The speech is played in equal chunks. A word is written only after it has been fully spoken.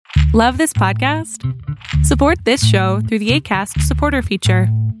Love this podcast? Support this show through the Acast supporter feature.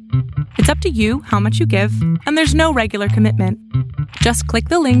 It's up to you how much you give, and there's no regular commitment. Just click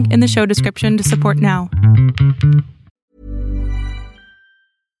the link in the show description to support now.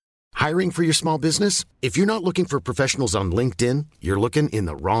 Hiring for your small business? If you're not looking for professionals on LinkedIn, you're looking in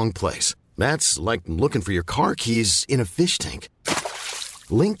the wrong place. That's like looking for your car keys in a fish tank.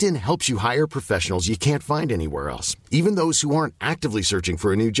 LinkedIn helps you hire professionals you can't find anywhere else, even those who aren't actively searching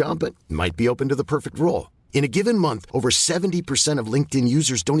for a new job but might be open to the perfect role. In a given month, over 70% of LinkedIn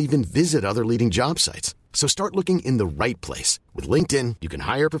users don't even visit other leading job sites. So start looking in the right place. With LinkedIn, you can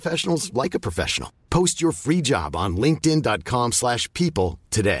hire professionals like a professional. Post your free job on linkedin.com/people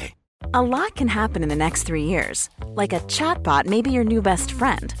today. A lot can happen in the next 3 years. Like a chatbot may be your new best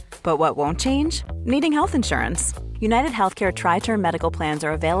friend. But what won't change? Needing health insurance. United Healthcare Tri-Term Medical Plans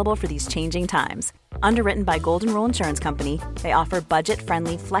are available for these changing times. Underwritten by Golden Rule Insurance Company, they offer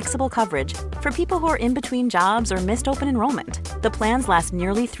budget-friendly, flexible coverage for people who are in between jobs or missed open enrollment. The plans last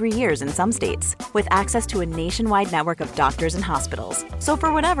nearly 3 years in some states, with access to a nationwide network of doctors and hospitals. So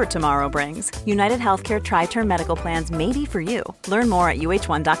for whatever tomorrow brings, United Healthcare Tri-Term Medical Plans may be for you. Learn more at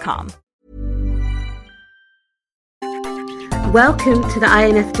uh1.com. Welcome to the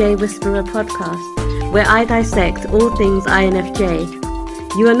INFJ Whisperer podcast, where I dissect all things INFJ.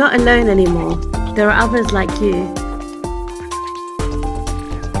 You are not alone anymore. There are others like you.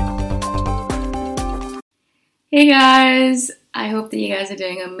 Hey guys, I hope that you guys are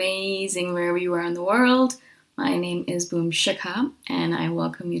doing amazing wherever you are in the world. My name is Boom Shikha and I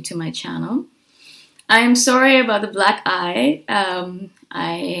welcome you to my channel. I am sorry about the black eye.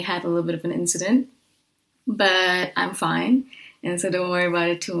 I had a little bit of an incident, but I'm fine, and so don't worry about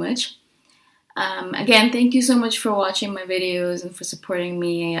it too much. Again, thank you so much for watching my videos and for supporting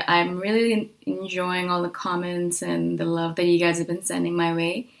me. I'm really enjoying all the comments and the love that you guys have been sending my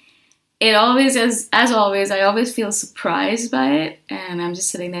way. It always, as always, I always feel surprised by it, and I'm just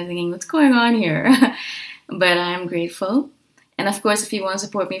sitting there thinking, what's going on here? But I'm grateful. And of course, if you want to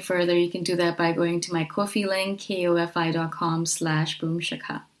support me further, you can do that by going to my Ko-fi link,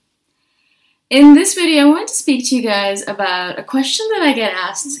 kofi.com/boomshikha. In this video, I want to speak to you guys about a question that I get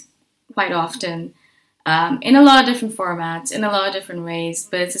asked quite often, in a lot of different formats, in a lot of different ways,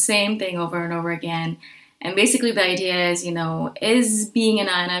 but it's the same thing over and over again. And basically the idea is, is being an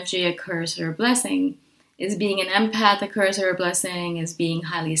INFJ a curse or a blessing? Is being an empath a curse or a blessing? Is being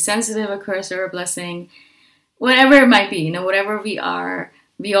highly sensitive a curse or a blessing? Whatever it might be, whatever we are,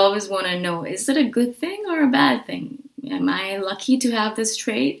 we always want to know, is it a good thing or a bad thing? Am I lucky to have this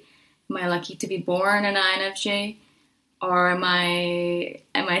trait? Am I lucky to be born an INFJ? Or am I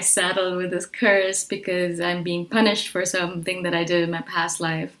saddled with this curse because I'm being punished for something that I did in my past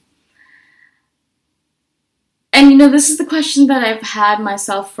life? And this is the question that I've had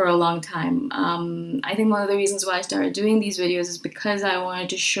myself for a long time. I think one of the reasons why I started doing these videos is because I wanted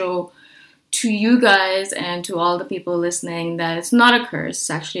to show to you guys and to all the people listening that it's not a curse.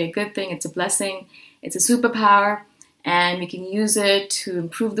 It's actually a good thing. It's a blessing. It's a superpower. And we can use it to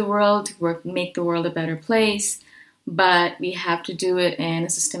improve the world, to make the world a better place. But we have to do it in a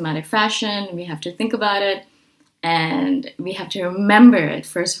systematic fashion. We have to think about it, and we have to remember it.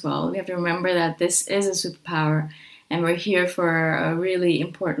 First of all, we have to remember that this is a superpower, and we're here for a really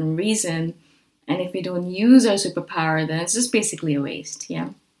important reason. And if we don't use our superpower, then it's just basically a waste.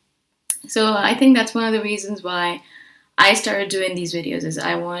 Yeah. So I think that's one of the reasons why I started doing these videos. Is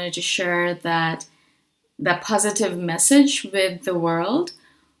I wanted to share that positive message with the world.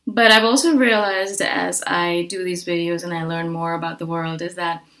 But I've also realized as I do these videos and I learn more about the world is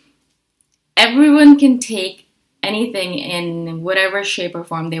that everyone can take anything in whatever shape or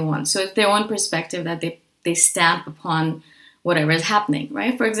form they want. So it's their own perspective that they stamp upon whatever is happening,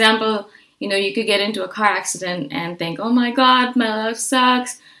 right? For example, you could get into a car accident and think, oh my God, my life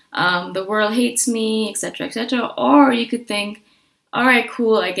sucks. The world hates me, etc., etc. Or you could think, all right,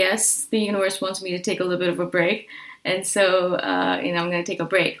 cool, I guess the universe wants me to take a little bit of a break. And so, I'm going to take a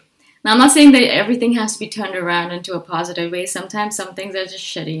break. Now, I'm not saying that everything has to be turned around into a positive way. Sometimes some things are just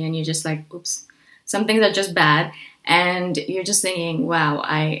shitty and you're just like, oops. Some things are just bad. And you're just thinking, wow,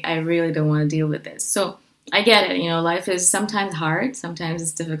 I really don't want to deal with this. So I get it. Life is sometimes hard. Sometimes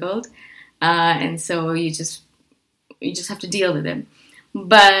it's difficult. And so you just have to deal with it.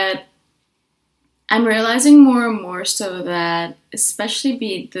 But I'm realizing more and more so that,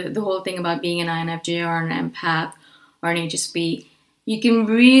 especially the whole thing about being an INFJ or an empath or an HSP, you can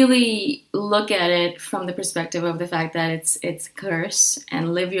really look at it from the perspective of the fact that it's a curse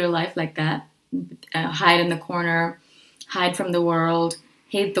and live your life like that. Hide in the corner, hide from the world,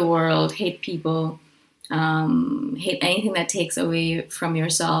 hate people, hate anything that takes away from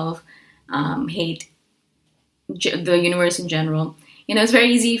yourself, hate the universe in general. It's very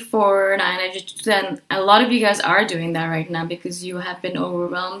easy for an INFJ to do that. And a lot of you guys are doing that right now because you have been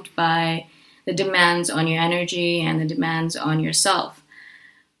overwhelmed by the demands on your energy and the demands on yourself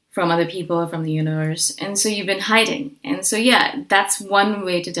from other people, from the universe. And so you've been hiding. And so, yeah, that's one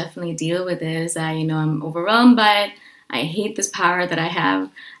way to definitely deal with it, is that, I'm overwhelmed by it. I hate this power that I have.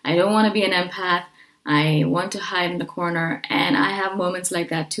 I don't want to be an empath. I want to hide in the corner. And I have moments like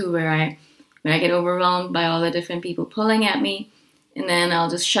that too, where I get overwhelmed by all the different people pulling at me. And then I'll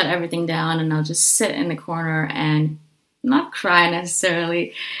just shut everything down and I'll just sit in the corner and not cry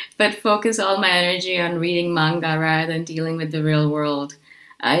necessarily, but focus all my energy on reading manga rather than dealing with the real world,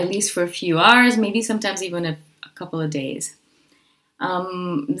 at least for a few hours, maybe sometimes even a couple of days.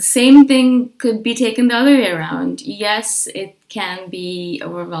 The same thing could be taken the other way around. Yes, it can be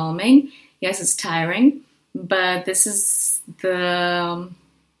overwhelming. Yes, it's tiring, but this is the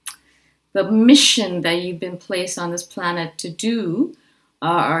mission that you've been placed on this planet to do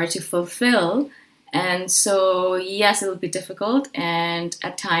or to fulfill. And so, yes, it'll be difficult. And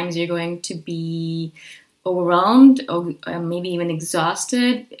at times you're going to be overwhelmed or maybe even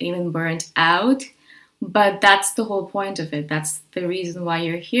exhausted, even burnt out. But that's the whole point of it. That's the reason why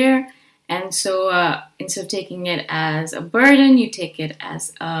you're here. And so instead of taking it as a burden, you take it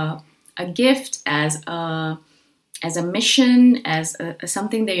as a gift, as a mission, as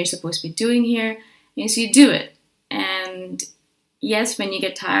something that you're supposed to be doing here. And so you do it. And yes, when you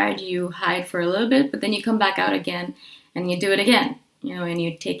get tired, you hide for a little bit, but then you come back out again and you do it again. And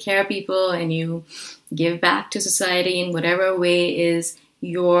you take care of people and you give back to society in whatever way is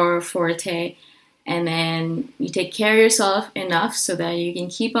your forte. And then you take care of yourself enough so that you can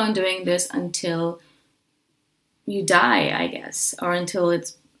keep on doing this until you die, I guess, or until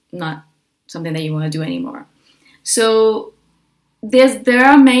it's not something that you want to do anymore. So there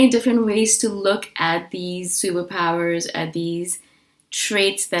are many different ways to look at these superpowers, at these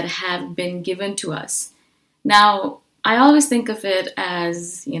traits that have been given to us. Now, I always think of it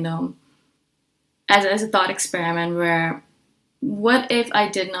as, as a thought experiment where, what if I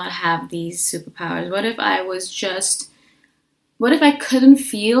did not have these superpowers? What if I couldn't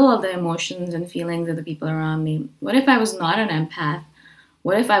feel all the emotions and feelings of the people around me? What if I was not an empath?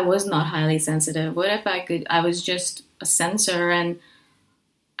 What if I was not highly sensitive? What if I was just a sensor? And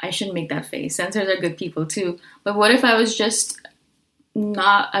I shouldn't make that face. Sensors are good people too. But what if I was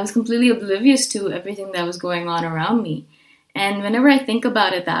I was completely oblivious to everything that was going on around me? And whenever I think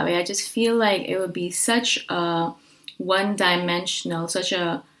about it that way, I just feel like it would be such a one-dimensional, such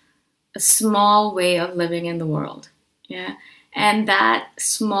a small way of living in the world. Yeah. And that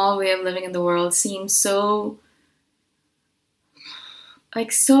small way of living in the world seems so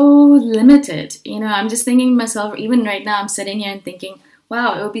limited. I'm just thinking to myself, even right now, I'm sitting here and thinking,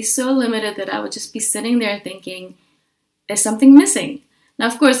 wow, it would be so limited that I would just be sitting there thinking, there's something missing. Now,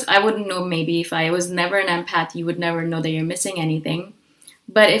 of course, I wouldn't know. Maybe if I was never an empath, you would never know that you're missing anything.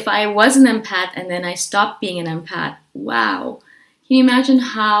 But if I was an empath and then I stopped being an empath, wow. Can you imagine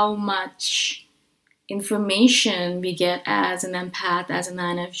how much information we get as an empath, as an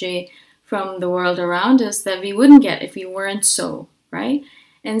INFJ, from the world around us that we wouldn't get if we weren't so, right?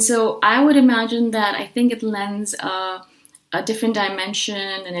 And so I would imagine that I think it lends a different dimension,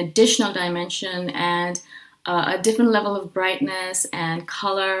 an additional dimension, and a different level of brightness and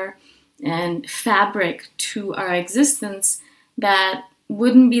color and fabric to our existence that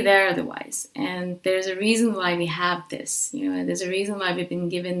wouldn't be there otherwise. And there's a reason why we have this. There's a reason why we've been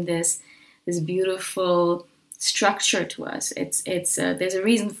given this beautiful structure to us. There's a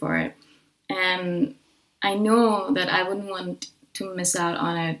reason for it. And I know that I wouldn't want to miss out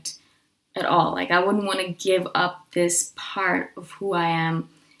on it at all. I wouldn't want to give up this part of who I am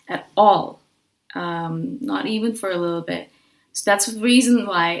at all. Not even for a little bit. So that's the reason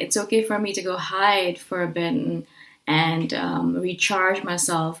why it's okay for me to go hide for a bit and recharge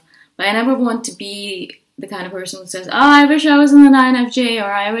myself. But I never want to be the kind of person who says, oh, I wish I was an INFJ,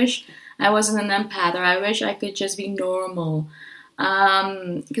 or I wish I wasn't an empath, or I wish I could just be normal.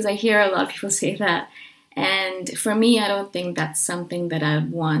 Because I hear a lot of people say that. And for me, I don't think that's something that I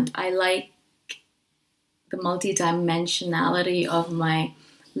want. I like the multidimensionality of my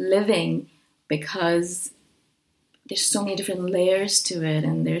living because there's so many different layers to it,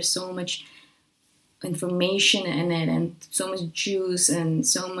 and there's so much information in it, and so much juice and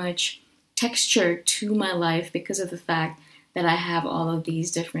so much texture to my life because of the fact that I have all of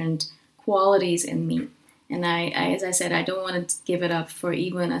these different qualities in me. And I as I said, I don't want to give it up for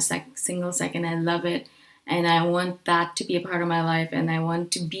even a single second. I love it. And I want that to be a part of my life, and I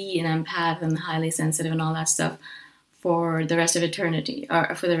want to be an empath and highly sensitive and all that stuff for the rest of eternity,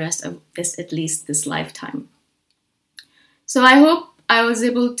 or for the rest of this, at least this lifetime. So I hope I was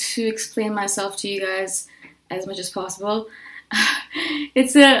able to explain myself to you guys as much as possible.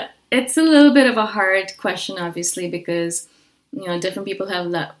 It's a little bit of a hard question, obviously, because different people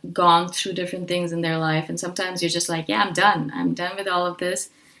have gone through different things in their life, and sometimes you're just like, yeah, I'm done with all of this.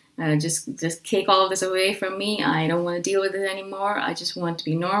 Just take all of this away from me. I don't want to deal with it anymore. I just want to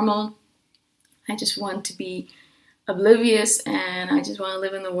be normal. I just want to be oblivious, and I just want to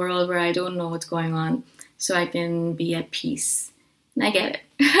live in the world where I don't know what's going on, so I can be at peace. And I get it.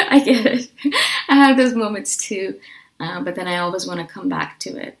 I get it. I have those moments too, but then I always want to come back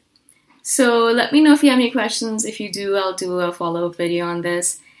to it. So let me know if you have any questions. If you do, I'll do a follow-up video on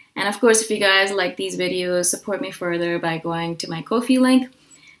this. And of course, if you guys like these videos, support me further by going to my Ko-fi link.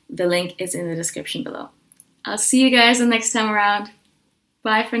 The link is in the description below. I'll see you guys the next time around.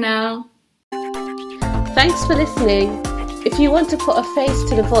 Bye for now. Thanks for listening. If you want to put a face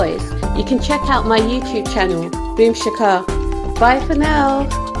to the voice, you can check out my YouTube channel, Boom Shikha. Bye for now.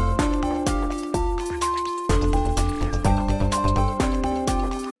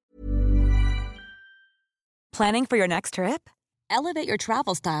 Planning for your next trip? Elevate your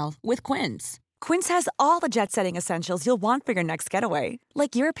travel style with Quince. Quince has all the jet-setting essentials you'll want for your next getaway,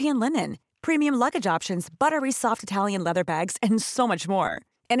 like European linen, premium luggage options, buttery soft Italian leather bags, and so much more.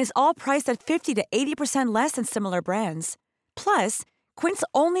 And is all priced at 50 to 80% less than similar brands. Plus, Quince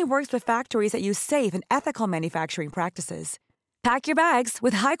only works with factories that use safe and ethical manufacturing practices. Pack your bags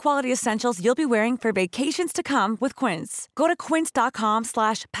with high-quality essentials you'll be wearing for vacations to come with Quince. Go to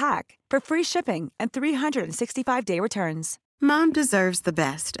quince.com/pack for free shipping and 365-day returns. Mom deserves the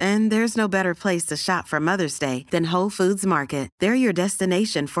best, and there's no better place to shop for Mother's Day than Whole Foods Market. They're your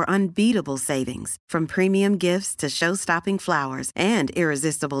destination for unbeatable savings, from premium gifts to show-stopping flowers and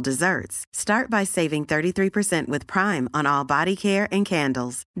irresistible desserts. Start by saving 33% with Prime on all body care and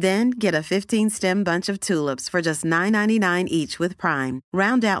candles. Then get a 15-stem bunch of tulips for just $9.99 each with Prime.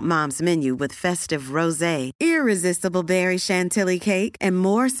 Round out Mom's menu with festive rosé, irresistible berry chantilly cake, and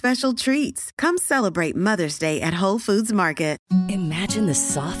more special treats. Come celebrate Mother's Day at Whole Foods Market. Imagine the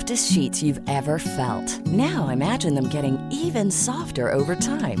softest sheets you've ever felt. Now imagine them getting even softer over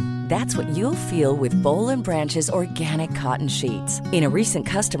time. That's what you'll feel with Boll & Branch's organic cotton sheets. In a recent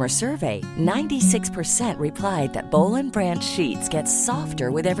customer survey, 96% replied that Boll & Branch sheets get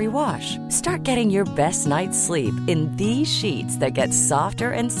softer with every wash. Start getting your best night's sleep in these sheets that get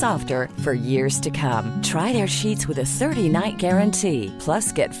softer and softer for years to come. Try their sheets with a 30-night guarantee.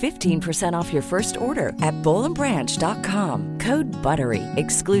 Plus, get 15% off your first order at bollandbranch.com. Code BUTTERY.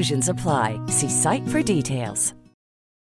 Exclusions apply. See site for details.